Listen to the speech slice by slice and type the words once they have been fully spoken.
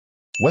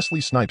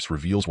Wesley Snipes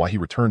reveals why he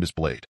returned as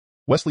Blade.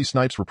 Wesley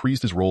Snipes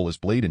reprised his role as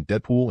Blade in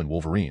Deadpool and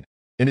Wolverine,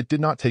 and it did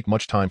not take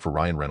much time for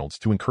Ryan Reynolds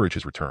to encourage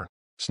his return.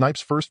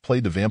 Snipes first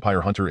played the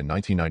vampire hunter in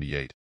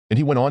 1998, and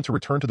he went on to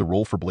return to the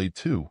role for Blade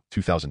 2,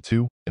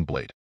 2002, and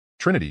Blade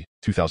Trinity,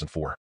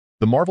 2004.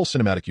 The Marvel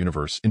Cinematic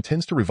Universe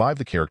intends to revive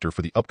the character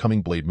for the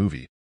upcoming Blade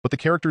movie, but the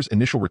character's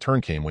initial return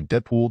came when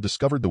Deadpool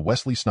discovered the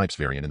Wesley Snipes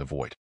variant in the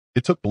void.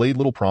 It took Blade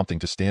little prompting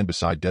to stand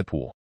beside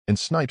Deadpool, and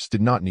Snipes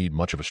did not need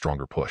much of a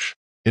stronger push.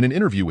 In an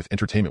interview with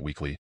Entertainment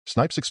Weekly,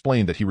 Snipes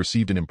explained that he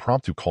received an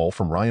impromptu call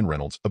from Ryan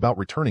Reynolds about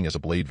returning as a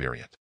Blade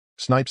variant.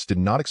 Snipes did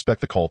not expect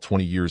the call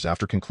 20 years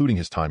after concluding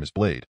his time as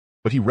Blade,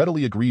 but he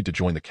readily agreed to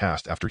join the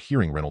cast after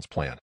hearing Reynolds'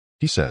 plan.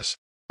 He says,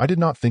 "I did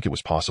not think it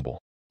was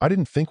possible. I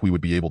didn't think we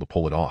would be able to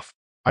pull it off.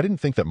 I didn't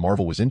think that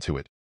Marvel was into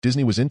it,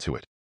 Disney was into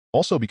it.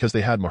 Also because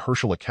they had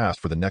Mahershala cast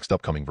for the next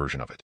upcoming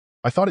version of it.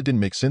 I thought it didn't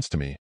make sense to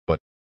me, but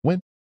when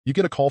you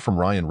get a call from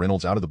Ryan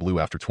Reynolds out of the blue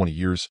after 20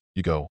 years,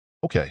 you go,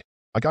 okay,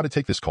 I gotta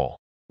take this call.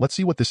 Let's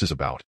see what this is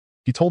about.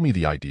 He told me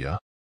the idea.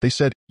 They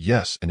said,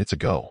 yes, and it's a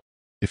go.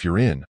 If you're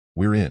in,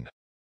 we're in.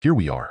 Here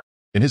we are."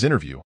 In his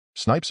interview,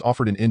 Snipes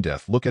offered an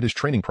in-depth look at his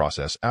training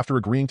process after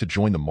agreeing to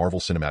join the Marvel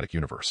Cinematic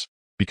Universe.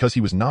 Because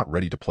he was not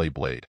ready to play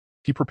Blade,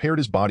 he prepared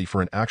his body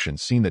for an action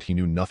scene that he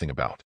knew nothing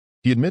about.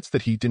 He admits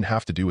that he didn't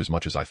have to do as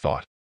much as I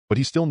thought, but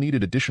he still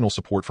needed additional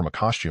support from a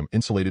costume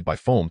insulated by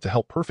foam to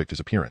help perfect his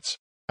appearance.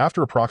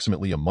 After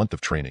approximately a month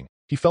of training,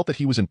 he felt that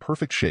he was in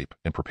perfect shape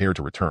and prepared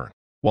to return.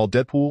 While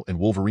Deadpool and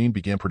Wolverine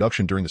began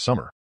production during the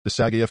summer, the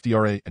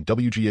SAG-AFTRA and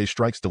WGA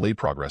strikes delayed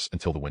progress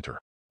until the winter.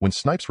 When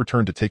Snipes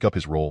returned to take up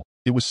his role,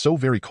 it was so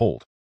very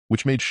cold,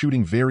 which made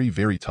shooting very,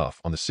 very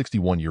tough on the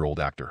 61-year-old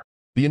actor.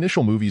 The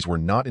initial movies were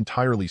not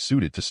entirely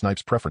suited to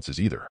Snipes' preferences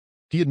either.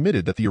 He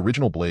admitted that the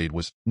original Blade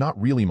was not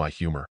really my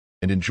humor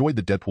and enjoyed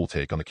the Deadpool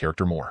take on the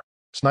character more.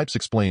 Snipes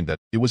explained that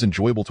it was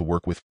enjoyable to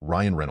work with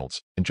Ryan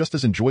Reynolds and just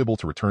as enjoyable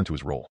to return to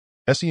his role.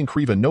 "Esse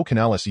incrível no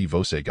canal se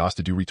você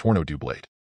gosta do retorno do Blade."